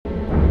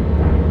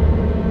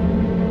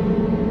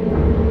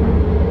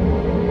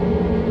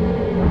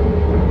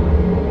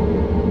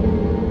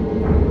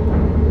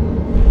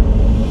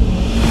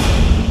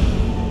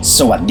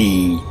สวัสดี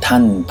ท่า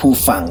นผู้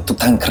ฟังทุก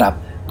ท่านครับ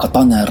ขอ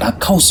ต้อนรับ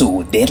เข้าสู่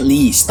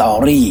Deadly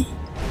Story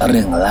เ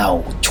รื่องเล่า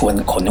ชวน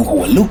ขนหั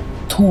วลุก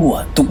ทั่ว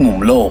ทุกมุม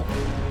โลก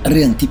เ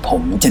รื่องที่ผ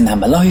มจะน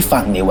ำมาเล่าให้ฟั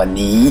งในวัน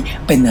นี้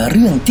เป็นเ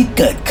รื่องที่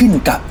เกิดขึ้น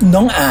กับน้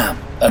องอาร์ม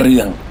เรื่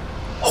อง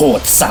โห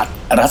ดสัตว์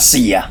รัสเ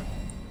ซีย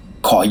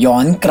ขอย้อ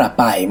นกลับ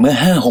ไปเมื่อ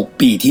 5-6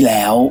 ปีที่แ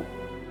ล้ว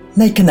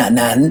ในขณะ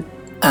นั้น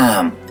อา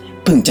ร์ม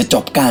เพิ่งจะจ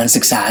บการ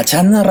ศึกษา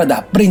ชั้นระดั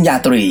บปริญญา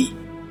ตรี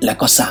และ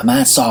ก็สามา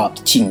รถสอบ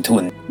ชิงทุ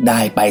นไ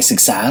ด้ไปศึ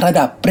กษาระ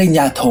ดับปริญญ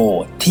าโท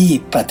ที่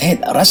ประเทศ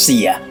รัสเซี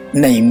ย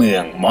ในเมือ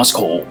งมอสโก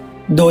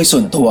โดยส่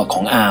วนตัวข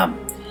องอาร์ม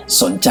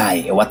สนใจ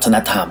วัฒน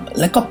ธรรม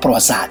และก็ประ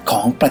วัติศาสตร์ข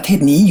องประเทศ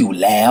นี้อยู่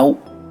แล้ว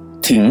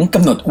ถึงก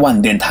ำหนดวัน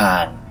เดินทา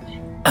ง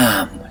อา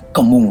ร์ม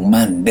ก็มุ่ง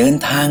มั่นเดิน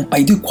ทางไป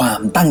ด้วยควา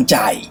มตั้งใจ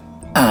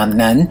อาร์ม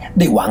นั้นไ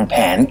ด้วางแผ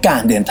นกา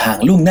รเดินทาง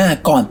ล่วงหน้า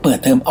ก่อนเปิด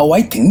เทอมเอาไว้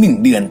ถึง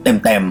1 เดือนเ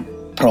ต็ม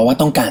ๆเพราะว่า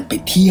ต้องการไป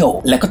เที่ยว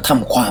และก็ท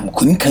ำความ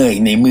คุ้นเคย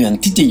ในเมือง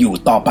ที่จะอยู่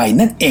ต่อไป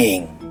นั่นเอง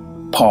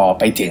พอ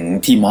ไปถึง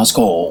ที่มอสโก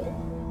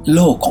โล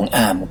กของอ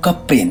าร์มก็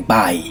เปลี่ยนไป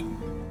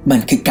มัน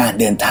คือการ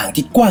เดินทาง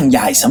ที่กว้างให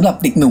ญ่สำหรับ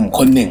เด็กหนุ่มค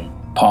นหนึ่ง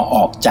พออ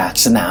อกจาก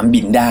สนาม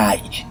บินได้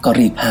ก็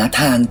รีบหา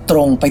ทางตร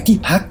งไปที่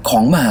พักขอ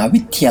งมหา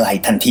วิทยาลัย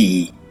ทันที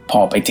พอ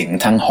ไปถึง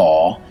ทางหอ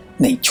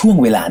ในช่วง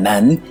เวลา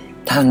นั้น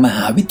ทางมห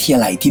าวิทยา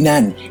ลัยที่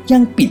นั่นยั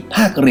งปิดภ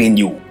าคเรียน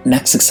อยู่นั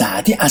กศึกษา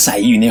ที่อาศัย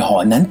อยู่ในหอ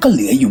นั้นก็เห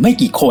ลืออยู่ไม่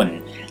กี่คน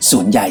ส่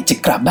วนใหญ่จะ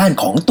กลับบ้าน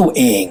ของตัว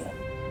เอง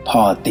พ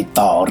อติด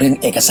ต่อเรื่อง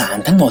เอกสาร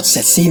ทั้งหมดเส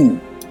ร็จสิ้น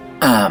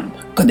อาร์ม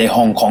ก็ได้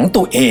ห้องของ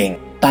ตัวเอง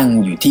ตั้ง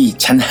อยู่ที่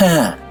ชั้น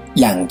 5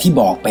อย่างที่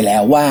บอกไปแล้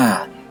วว่า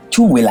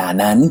ช่วงเวลา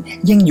นั้น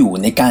ยังอยู่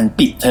ในการ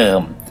ปิดเทอ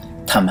ม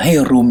ทำให้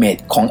รูมเมท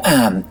ของอ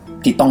าร์ม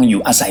ที่ต้องอ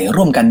ยู่อาศัย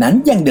ร่วมกันนั้น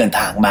ยังเดิน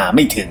ทางมาไ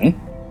ม่ถึง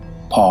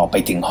พอไป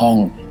ถึงห้อง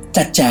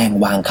จัดแจง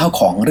วางข้าว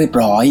ของเรียบ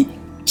ร้อย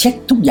เช็ค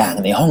ทุกอย่าง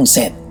ในห้องเส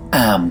ร็จอ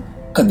าร์ม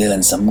ก็เดิน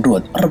สำรว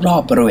จรอ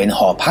บๆบริเวณห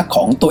อพักข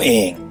องตัวเอ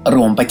งร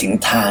วมไปถึง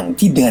ทาง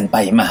ที่เดินไป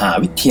มหา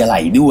วิทยาลั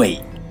ยด้วย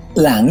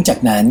หลังจาก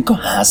นั้นก็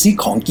หาซื้อ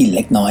ของกินเ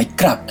ล็กน้อย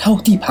กลับเข้า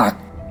ที่พัก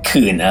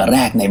คืนแร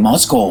กในมอ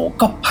สโก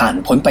ก็ผ่าน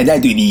พ้นไปได้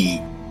ด้วยดี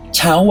เ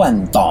ช้าวัน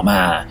ต่อม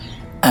า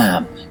อาร์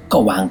มก็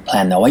วางแผ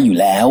นเอาไว้อยู่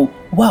แล้ว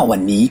ว่าวั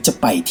นนี้จะ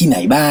ไปที่ไหน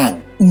บ้าง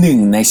หนึ่ง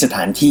ในสถ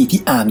านที่ที่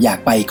อาร์มอยาก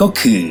ไปก็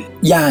คือ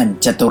ย่าน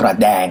จัตุรัส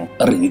แดง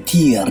หรือ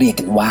ที่เรียก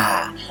กันว่า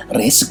เร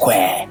ดสแคว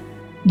ร์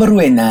บริเ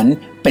วณนั้น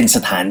เป็นส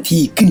ถาน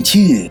ที่ขึ้น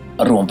ชื่อ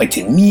รวมไป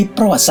ถึงมีป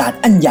ระวัติศาสต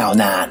ร์อันยาว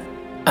นาน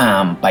อา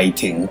ร์มไป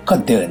ถึงก็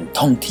เดิน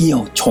ท่องเที่ยว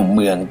ชมเ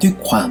มืองด้วย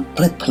ความเพ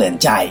ลิดเพลิน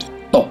ใจ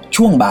ตก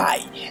ช่วงบ่าย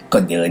ก็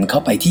เดินเข้า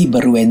ไปที่บ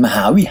ริเวณมห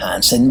าวิหาร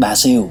เซนต์บา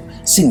ซิล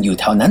ซึ่งอยู่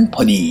แถวนั้นพ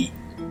อดี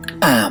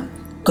อาร์ม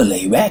ก็เล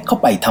ยแวะเข้า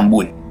ไปทำ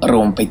บุญร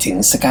วมไปถึง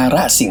สักการ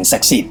ะสิ่งศั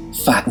กดิ์สิทธิ์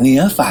ฝากเนื้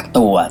อฝาก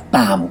ตัวต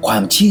ามควา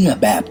มเชื่อ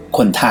แบบค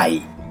นไทย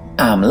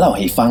อาร์มเล่าใ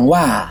ห้ฟัง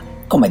ว่า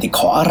ก็ไม่ได้ข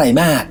ออะไร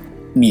มาก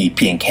มีเ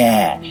พียงแค่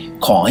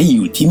ขอให้อ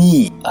ยู่ที่นี่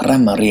ร่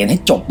ำเรียนให้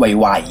จบไ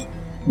ว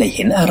ๆได้เ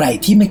ห็นอะไร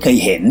ที่ไม่เคย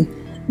เห็น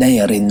ได้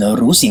เรียน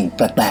รู้สิ่งแ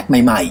ปลกๆ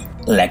ใหม่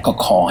ๆและก็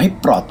ขอให้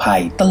ปลอดภั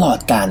ยตลอด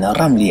การ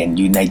ร่ำเรียนอ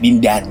ยู่ในดิน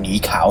แดนหมี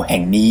ขาวแห่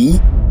งนี้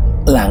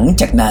หลัง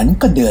จากนั้น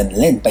ก็เดิน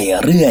เล่นไป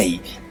เรื่อย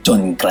จน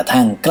กระ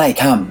ทั่งใกล้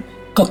ค่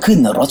ำก็ขึ้น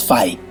รถไฟ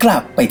กลั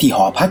บไปที่ห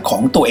อพักขอ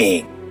งตัวเอง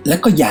และ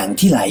ก็อย่าง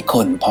ที่หลายค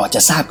นพอจะ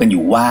ทราบกันอ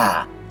ยู่ว่า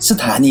ส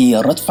ถานี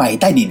รถไฟ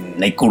ใต้ดิน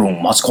ในกรุง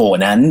มอสโก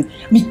นั้น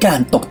มีการ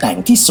ตกแต่ง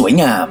ที่สวย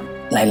งาม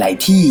หลาย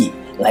ๆที่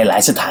หลา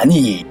ยๆสถา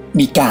นี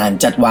มีการ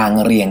จัดวาง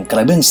เรียงกร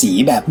ะเบื้องสี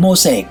แบบโม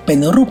เสกเป็น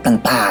รูป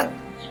ต่าง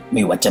ๆไ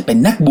ม่ว่าจะเป็น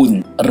นักบุญ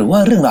หรือว่า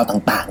เรื่องราว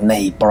ต่างๆใน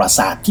ประวัติ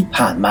ศาสตร์ที่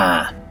ผ่านมา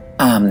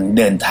อาร์มเ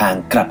ดินทาง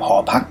กลับหอ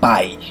พักไป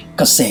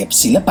ก็เสพ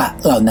ศิลปะ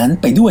เหล่านั้น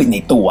ไปด้วยใน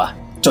ตัว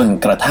จน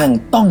กระทั่ง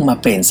ต้องมา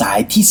เปลี่ยนสาย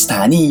ที่สถ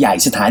านีใหญ่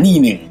สถานี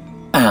หนึ่ง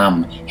อาร์ม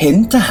เห็น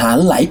ทหาร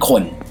หลายค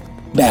น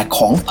แบกข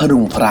องพรุ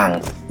งพรัง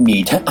มี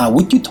ทั้งอาวุ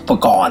ธยุทโธป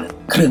กรณ์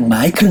เครื่องไ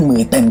ม้เครื่องมื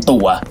อเต็มตั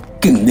ว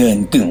กึ่งเดิน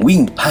กึ่งวิ่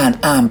งผ่าน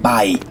อาร์มไป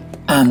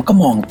อาร์มก็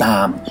มองตา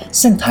ม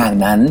เส้นทาง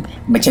นั้น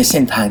ไม่ใช่เ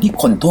ส้นทางที่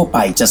คนทั่วไป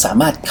จะสา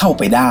มารถเข้า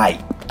ไปได้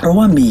เพราะ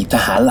ว่ามีท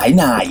หารหลาย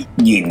นาย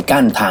ยืน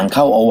กั้นทางเ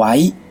ข้าเอาไว้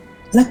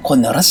และคน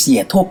รัสเซีย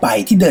ทั่วไป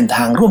ที่เดินท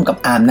างร่วมกับ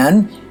อาร์มนั้น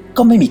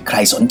ก็ไม่มีใคร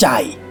สนใจ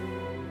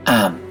อ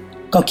าร์ม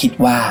ก็คิด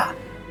ว่า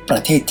ปร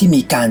ะเทศที่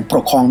มีการป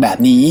กครองแบบ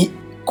นี้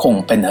คง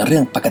เป็นเรื่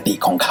องปกติ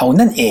ของเขา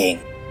นั่นเอง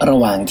ระ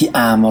หว่างที่อ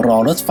าร์มรอ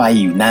รถไฟ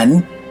อยู่นั้น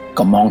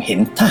ก็มองเห็น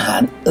ทหา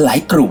รหลาย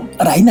กลุ่ม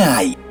หลายนา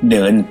ยเ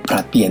ดินผลั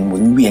ดเปลี่ยนหมุ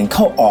นเวียนเ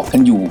ข้าออกกั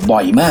นอยู่บ่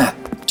อยมาก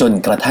จน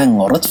กระทั่ง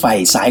รถไฟ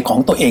สายของ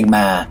ตัวเองม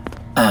า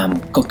อาร์ม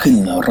ก็ขึ้น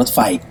รถไฟ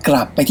ก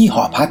ลับไปที่ห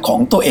อพักขอ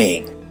งตัวเอง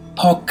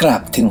พอกลั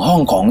บถึงห้อ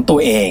งของตัว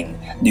เอง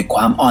ด้วยคว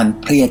ามอ่อน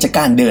เพลียจากก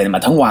ารเดินมา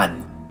ทั้งวัน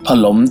พอ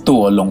ล้มตั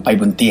วลงไป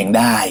บนเตียงไ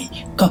ด้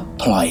ก็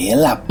พลอย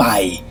หลับไป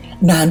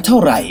นานเท่า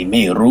ไหร่ไ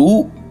ม่รู้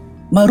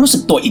มารู้สึ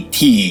กตัวอีก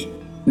ที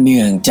เ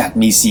นื่องจาก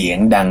มีเสียง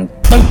ดัง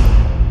ตึ๊ก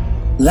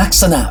ลัก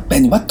ษณะเป็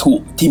นวัตถุ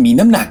ที่มี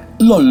น้ำหนัก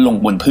หล่นลง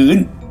บนพื้น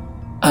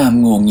อาร์ม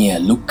งัวเงีย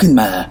ลุกขึ้น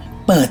มา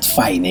เปิดไฟ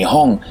ใน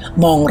ห้อง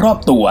มองรอบ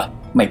ตัว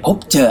ไม่พบ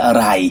เจออะ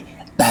ไร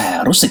แต่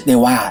รู้สึกได้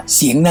ว่าเ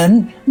สียงนั้น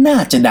น่า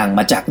จะดังม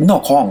าจากนอ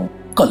กห้อง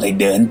ก็เลย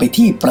เดินไป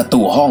ที่ประ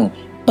ตูห้อง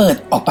เปิด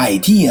ออกไป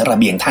ที่ระ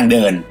เบียงทางเ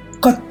ดิน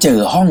ก็เจอ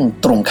ห้อง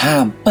ตรงข้า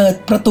มเปิด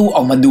ประตูอ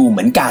อกมาดูเห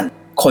มือนกัน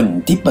คน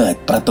ที่เปิด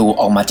ประตู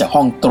ออกมาจากห้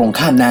องตรง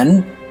ข้ามนั้น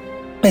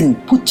เป็น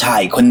ผู้ชา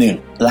ยคนหนึ่ง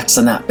ลักษ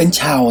ณะเป็น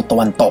ชาวตะ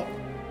วันตก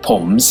ผ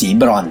มสี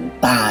บรอนซ์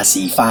ตา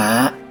สีฟ้า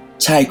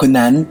ชายคน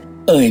นั้น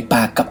เอ่ยป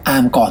ากกับอา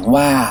มก่อน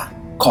ว่า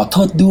ขอโท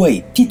ษด้วย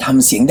ที่ท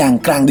ำเสียงดัง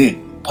กลางดึก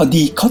พอ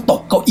ดีเขาต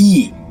กเก้าอี้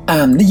อ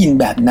ามได้ยิน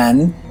แบบนั้น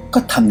ก็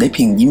ทำได้เ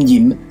พียง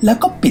ยิ้มแล้ว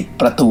ก็ปิด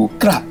ประตู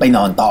กลับไปน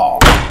อนต่อ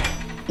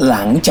ห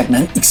ลังจาก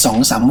นั้นอีก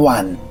 2-3 วั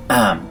นอ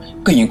าม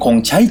ก็ยังคง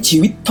ใช้ชี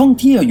วิตท่อง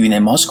เที่ยวอยู่ใน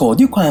มอสโก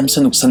ด้วยความส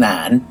นุกสนา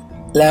น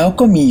แล้ว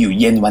ก็มีอยู่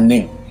เย็นวันห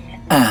นึ่ง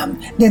อาม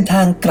เดินท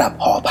างกลับ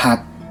หอพัก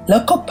แล้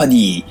วก็พอ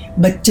ดี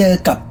มาเจอ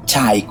กับช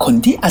ายคน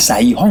ที่อาศั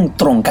ยอยู่ห้อง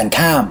ตรงกัน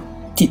ข้าม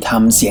ที่ท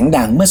ำเสียง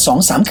ดังเมื่อ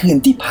 2-3 คืน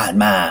ที่ผ่าน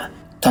มา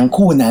ทั้ง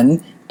คู่นั้น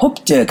พบ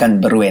เจอกัน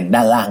บริเวณด้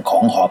านล่างขอ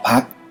งหอพั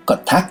กก็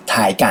ทักท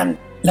ายกัน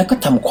แล้วก็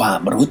ทำควา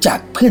มรู้จัก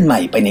เพื่อนใหม่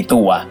ไปใน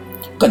ตัว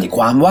ก็ได้ค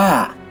วามว่า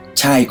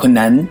ชายคน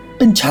นั้นเ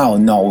ป็นชาว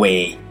นอร์เว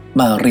ย์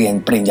มาเรียน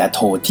ปริญญาโท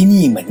ที่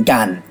นี่เหมือน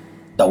กัน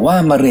แต่ว่า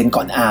มาเรียน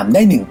ก่อนอามไ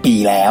ด้1 ปี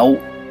แล้ว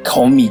เข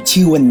ามี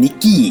ชื่อว่านิก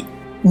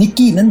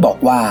กี้นั้นบอก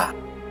ว่า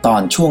ตอ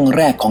นช่วงแ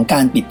รกของกา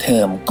รปิดเทอ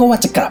มก็ว่า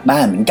จะกลับบ้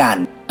านเหมือนกัน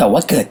แต่ว่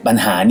าเกิดปัญ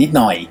หานิด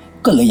หน่อย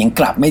ก็เลยยัง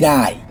กลับไม่ไ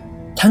ด้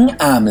ทั้ง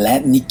อามและ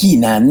นิกกี้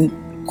นั้น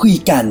คุย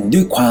กันด้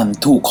วยความ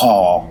ถูกคอ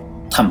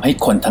ทำให้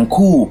คนทั้ง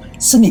คู่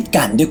สนิท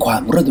กันด้วยควา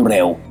มรวดเ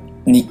ร็ว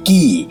นิก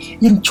กี้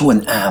ยังชวน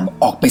อาม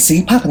ออกไปซื้อ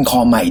ผ้าพันคอ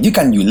ใหม่ด้วย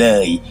กันอยู่เล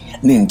ย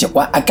เนื่องจาก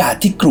ว่าอากาศ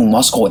ที่กรุงม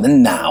อสโกนั้น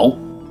หนาว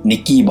นิ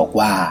กกี้บอก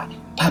ว่า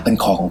ผ้าพัน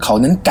คอของเขา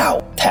นั้นเก่า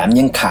แถม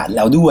ยังขาดแ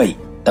ล้วด้วย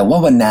แต่ว่า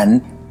วันนั้น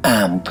อ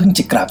ามเพิ่งจ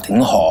ะกลับถึง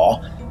หอ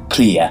เพ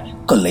ลีย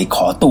ก็เลยข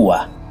อตัว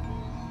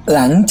ห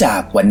ลังจา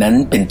กวันนั้น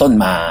เป็นต้น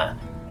มา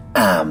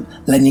อาม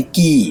และนิก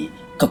กี้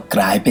ก็ก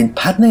ลายเป็นพ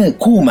าร์ทเนอร์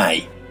คู่ใหม่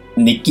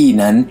นิกกี้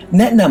นั้นแ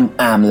นะน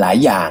ำอามหลาย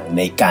อย่างใ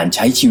นการใ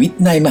ช้ชีวิต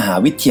ในมหา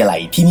วิทยาลั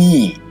ยที่นี่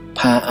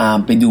พาอาม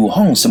ไปดู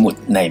ห้องสมุด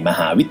ในมห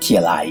าวิทย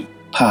าลัย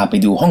พาไป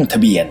ดูห้องทะ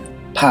เบียน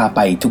พาไป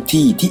ทุก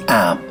ที่ที่อ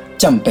าม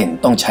จำเป็น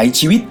ต้องใช้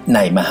ชีวิตใน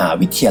มหา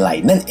วิทยาลัย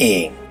นั่นเอ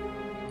ง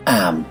อ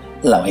าม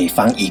เล่าให้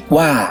ฟังอีก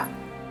ว่า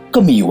ก็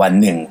มีวัน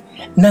หนึ่ง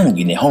นั่งอ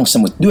ยู่ในห้องส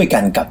มุดด้วยกั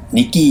นกับ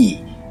นิกกี้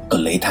ก็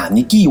เลยถาม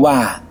นิกกี้ว่า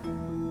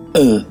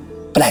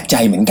แปลกใจ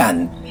เหมือนกัน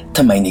ท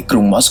ำไมในก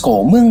รุงมอสโก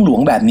เมืองหลว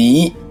งแบบนี้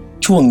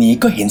ช่วงนี้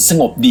ก็เห็นส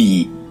งบดี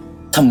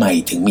ทำไม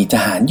ถึงมีท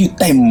หารอยู่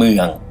เต็มเมื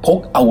องพก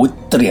อาวุธ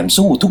เตรียม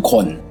สู้ทุกค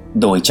น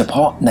โดยเฉพ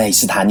าะใน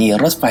สถานี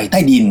รถไฟใต้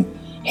ดิน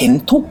เห็น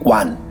ทุก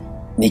วัน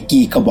นิก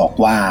กี้ก็บอก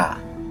ว่า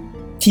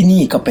ที่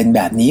นี่ก็เป็นแ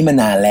บบนี้มา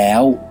นานแล้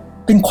ว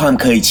เป็นความ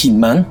เคยชิน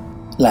มั้ง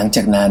หลังจ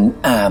ากนั้น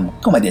อาม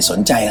ก็ไม่ได้สน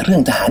ใจเรื่อ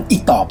งทหารอี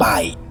กต่อไป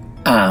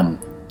อาม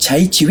ใช้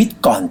ชีวิต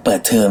ก่อนเปิ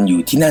ดเทอมอ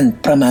ยู่ที่นั่น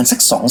ประมาณสัก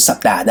2 สัป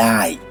ดาห์ได้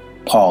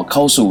พอเข้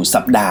าสู่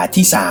สัปดาห์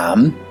ที่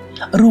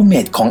3รูมเม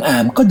ทของอา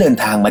มก็เดิน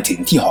ทางมาถึง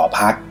ที่หอ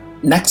พัก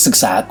นักศึก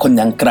ษาคน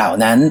ดังกล่าว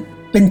นั้น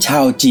เป็นชา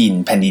วจีน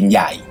แผ่นดินให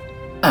ญ่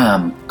อา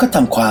มก็ท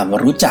ำความ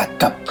รู้จัก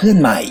กับเพื่อน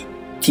ใหม่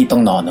ที่ต้อ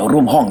งนอนร่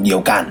วมห้องเดีย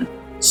วกัน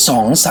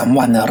 2-3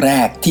 วันแร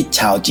กที่ช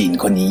าวจีน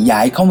คนนี้ย้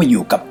ายเข้ามาอ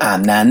ยู่กับอาม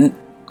นั้น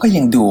ก็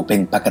ยังดูเป็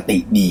นปกติ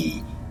ดี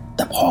แ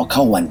ต่พอเข้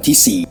าวัน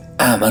ที่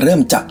4อามเริ่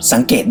มจับสั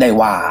งเกตได้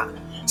ว่า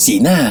สี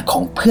หน้าขอ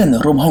งเพื่อน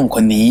ร่วมห้องค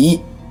นนี้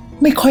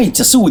ไม่ค่อยจ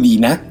ะสู้ดี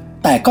นัก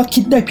แต่ก็คิ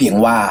ดได้เพียง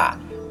ว่า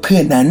เพื่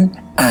อนนั้น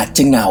อาจจ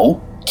ะเหงา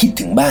คิด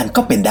ถึงบ้าน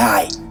ก็เป็นได้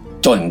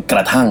จนกร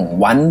ะทั่ง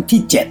วัน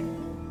ที่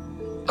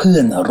7เพื่อ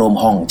นร่วม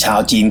ห้องชาว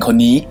จีนคน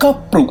นี้ก็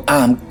ปลุกอ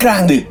ามกลา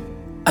งดึก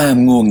อาม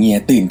งัวเงีย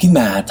ตื่นขึ้น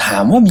มาถา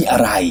มว่ามีอะ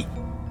ไร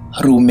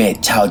รูมเมท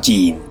ชาว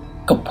จีน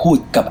ก็พูด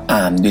กับอ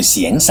ามด้วยเ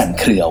สียงสั่น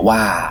เครือว่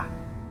า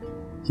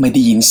ไม่ไ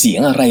ด้ยินเสีย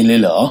งอะไรเลย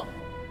เหรอ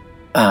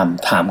อาม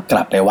ถามก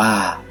ลับไปว่า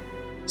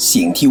เสี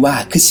ยงที่ว่า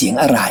คือเสียง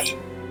อะไร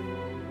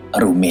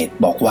รูมเมท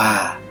บอกว่า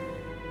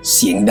เ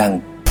สียงดัง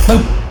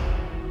ปึ๊บ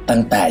ตั้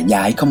งแต่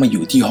ย้ายเข้ามาอ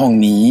ยู่ที่ห้อง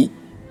นี้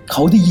เข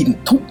าได้ยิน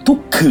ทุก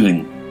คืน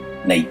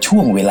ในช่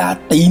วงเวลา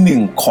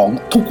1:00ของ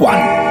ทุกวัน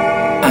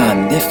อาม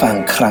ได้ฟัง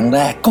ครั้งแร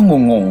กก็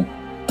งง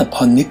แต่พ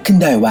อนึกขึ้น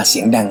ได้ว่าเสี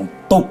ยงดัง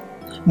ตุ๊บ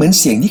เหมือน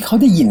เสียงที่เขา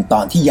ได้ยินต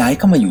อนที่ย้ายเ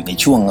ข้ามาอยู่ใน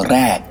ช่วงแร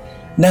ก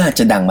น่าจ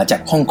ะดังมาจา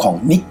กห้องของ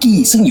นิกกี้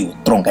ซึ่งอยู่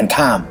ตรงกัน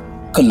ข้าม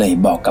ก็เลย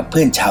บอกกับเ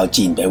พื่อนชาว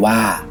จีนไปว่า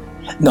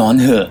นอน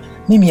เหอะ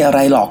ไม่มีอะไร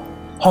หรอก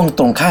ห้องต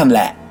รงข้ามแห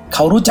ละเข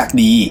ารู้จัก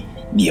ดี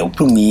เดี๋ยวพ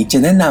รุ่งนี้จะ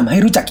แนะนำให้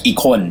รู้จักอีก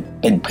คน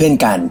เป็นเพื่อน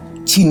กัน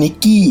ชื่อนิก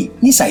กี้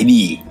นิสัย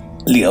ดี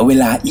เหลือเว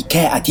ลาอีกแ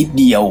ค่อาทิตย์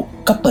เดียว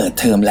ก็เปิด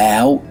เทอมแล้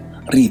ว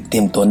รีบเตรี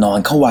ยมตัวนอน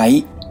เข้าไว้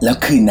แล้ว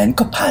คืนนั้น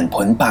ก็ผ่าน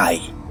พ้นไป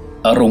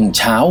รุ่ง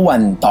เช้าวั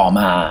นต่อ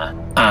มา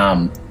อาม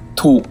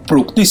ถูกป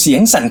ลุกด้วยเสีย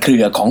งสั่นเครื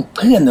อของเ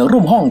พื่อนร่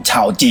วมห้องช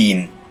าวจีน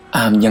อ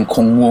ามยังค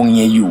งงัวเ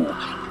งียอยู่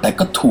แต่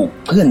ก็ถูก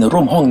เพื่อนร่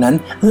วมห้องนั้น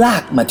ลา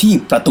กมาที่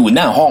ประตูห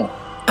น้าห้อง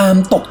อาม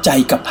ตกใจ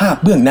กับภาพ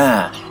เบื้องหน้า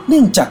เนื่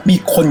องจากมี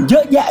คนเยอ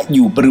ะแยะอ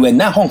ยู่บริเวณ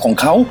หน้าห้องของ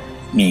เขา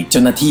มีเจ้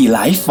าหน้าที่หล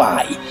ายฝ่า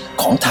ย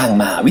ของทาง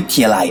มหาวิท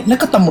ยาลัยและ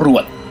ก็ตำรว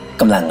จ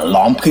กำลัง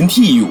ล้อมพื้น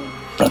ที่อยู่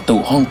ประตู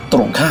ห้องต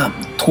รงข้าม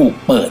ถูก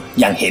เปิด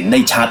อย่างเห็นได้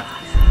ชัด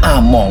อา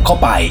มมองเข้า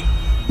ไป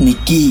นิก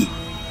กี้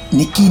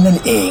นั่น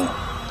เอง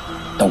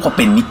แต่ว่าเ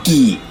ป็นนิก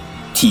กี้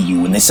ที่อ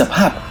ยู่ในสภ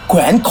าพแขว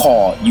นคอ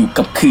อยู่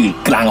กับขื่อ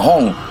กลางห้อ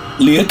ง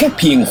เหลือแค่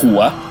เพียงหัว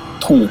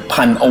ถูก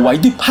พันเอาไว้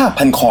ด้วยผ้า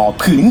พันคอ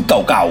ผืนเ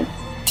ก่า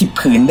ๆที่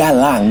พื้นด้าน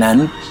ล่างนั้น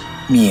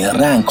มี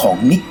ร่างของ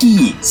นิก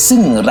กี้ซึ่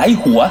งไร้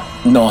หัว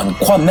นอน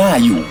คว่ำหน้า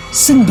อยู่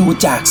ซึ่งดู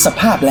จากส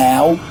ภาพแล้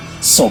ว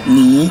ศพ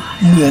นี้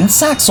เหมือน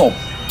ซากศพ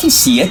ที่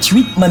เสียชี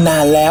วิตมานา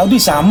นแล้วด้ว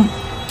ยซ้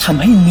ำท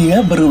ำให้เนื้อ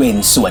บริเวณ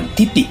ส่วน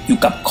ที่ติดอยู่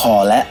กับคอ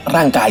และ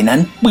ร่างกายนั้น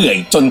เปื่อย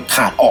จนข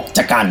าดออกจ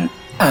ากกัน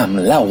อาม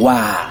เล่าว่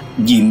า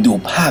ยืนดู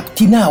ภาพ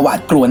ที่น่าหวาด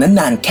กลัวนั้น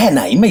นานแค่ไห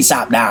นไม่ทร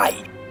าบได้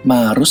ม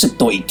ารู้สึก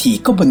ตัวอีกที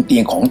ก็บนเตี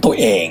ยงของตัว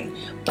เอง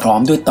พร้อ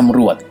มด้วยตำร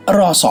วจร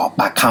อสอบ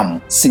ปากค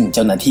ำซึ่งเ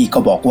จ้าหน้าที่ก็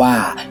บอกว่า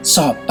ส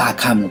อบปาก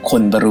คำค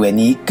นบริเวณ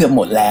นี้เกือบห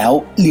มดแล้ว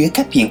เหลือแ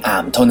ค่เพียงอา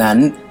มเท่านั้น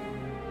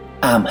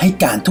อามให้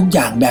การทุกอ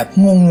ย่างแบบ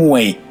งงงว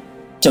ย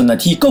เจ้าหน้า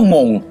ที่ก็ง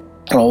ง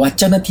เพราะว่า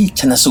เจ้าหน้าที่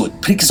ชันสูตร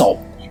พลิกศพ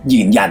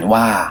ยืนยัน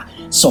ว่า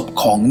ศพ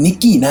ของนิก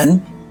กี้นั้น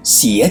เ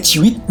สียชี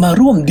วิตมา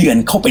ร่วมเดือน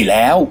เข้าไปแ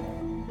ล้ว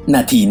น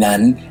าทีนั้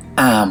น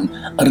อาม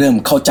เริ่ม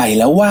เข้าใจ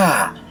แล้วว่า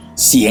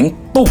เสียง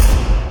ตุ๊บ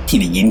ที่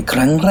ได้ยินค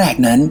รั้งแรก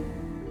นั้น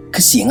คื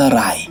อเสียงอะไ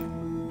ร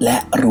และ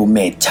รูมเม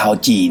ทชาว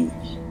จีน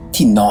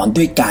ที่นอน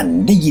ด้วยกัน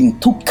ได้ยิน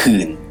ทุกคื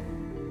น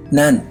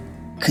นั่น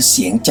คือเ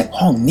สียงจาก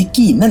ห้องนิก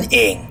กี้นั่นเอ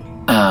ง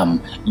อาม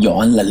ย้อ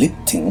นระลึก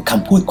ถึงค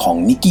ำพูดของ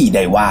นิกกี้ไ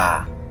ด้ว่า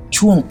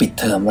ช่วงปิด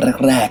เทอม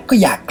แรกๆก็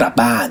อยากกลับ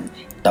บ้าน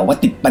แต่ว่า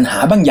ติดปัญหา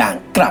บางอย่าง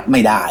กลับไ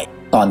ม่ได้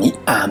ตอนนี้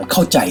อามเข้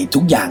าใจทุ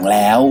กอย่างแ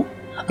ล้ว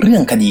เรื่อ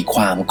งคดีค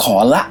วามขอ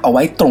ละเอาไ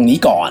ว้ตรงนี้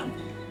ก่อน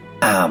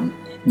อาม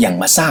ยัง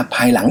มาทราบภ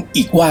ายหลัง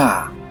อีกว่า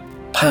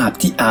ภาพ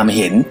ที่อามเ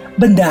ห็น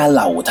บรรดาเห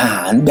ล่าทห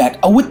ารแบก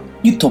อาวุธ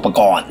ยุทโธปก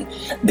รณ์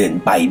เดิน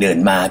ไปเดิน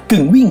มา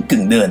กึ่งวิ่ง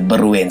กึ่งเดินบ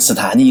ริเวณส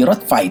ถานีรถ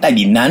ไฟใต้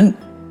ดินนั้น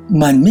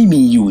มันไม่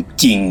มีอยู่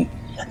จริง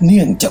เ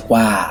นื่องจาก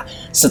ว่า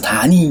สถ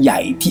านีใหญ่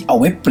ที่เอา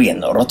ไว้เปลี่ยน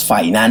รถไฟ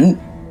นั้น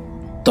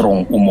ตรง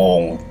อุโม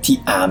งค์ที่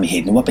อามเห็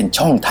นว่าเป็น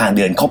ช่องทางเ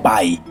ดินเข้าไป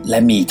และ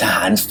มีทห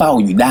ารเฝ้า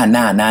อยู่ด้านห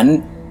น้านั้น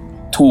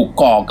ถูก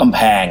ก่อกำแพ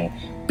ง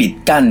ปิด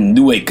กั้น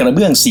ด้วยกระเ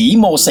บื้องสี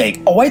โมเสก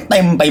เอาไว้เ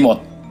ต็มไปหมด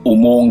อุ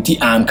โมงค์ที่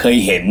อามเคย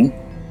เห็น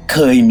เค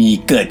ยมี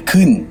เกิด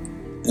ขึ้น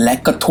และ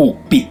ก็ถูก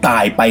ปิดตา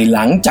ยไปห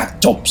ลังจาก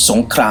จบส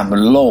งคราม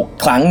โลก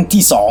ครั้ง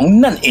ที่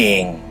2นั่นเอ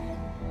ง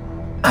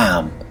อา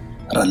ม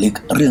ระลึก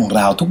เรื่องร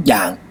าวทุกอ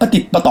ย่างประติ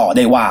ดประต่อไ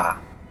ด้ว่า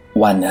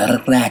วัน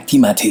แรกๆที่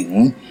มาถึง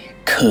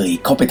เคย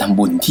เข้าไปทำ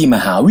บุญที่ม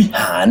หาวิห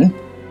าร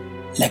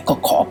และก็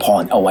ขอพ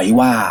รเอาไว้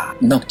ว่า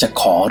นอกจาก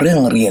ขอเรื่อ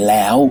งเรียนแ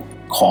ล้ว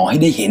ขอให้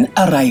ได้เห็น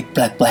อะไรแ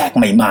ปลกๆ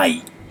ใหม่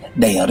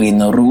ๆได้เรียน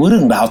รู้เรื่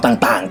องราว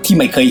ต่างๆที่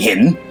ไม่เคยเห็น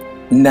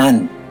นั่น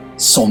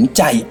สมใ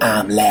จอา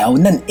มแล้ว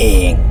นั่นเอ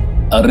ง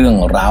เรื่อง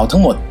ราวทั้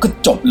งหมดก็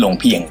จบลง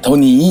เพียงเท่า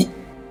นี้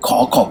ขอ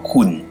ขอบ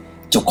คุณ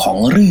เจ้าของ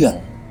เรื่อง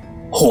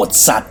โหด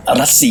สัตว์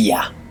รัสเซีย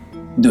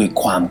ด้วย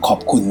ความขอบ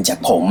คุณจาก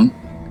ผม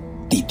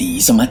ติตี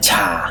สมัชช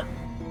า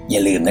อย่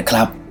าลืมนะค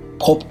รับ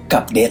พบกั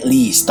บ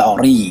Deadly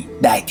Story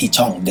ได้ที่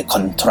ช่อง The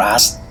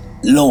Contrast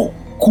โลก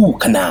คู่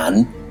ขนาน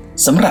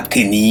สำหรับ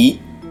คืนนี้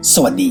ส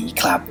วัสดี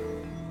ครับ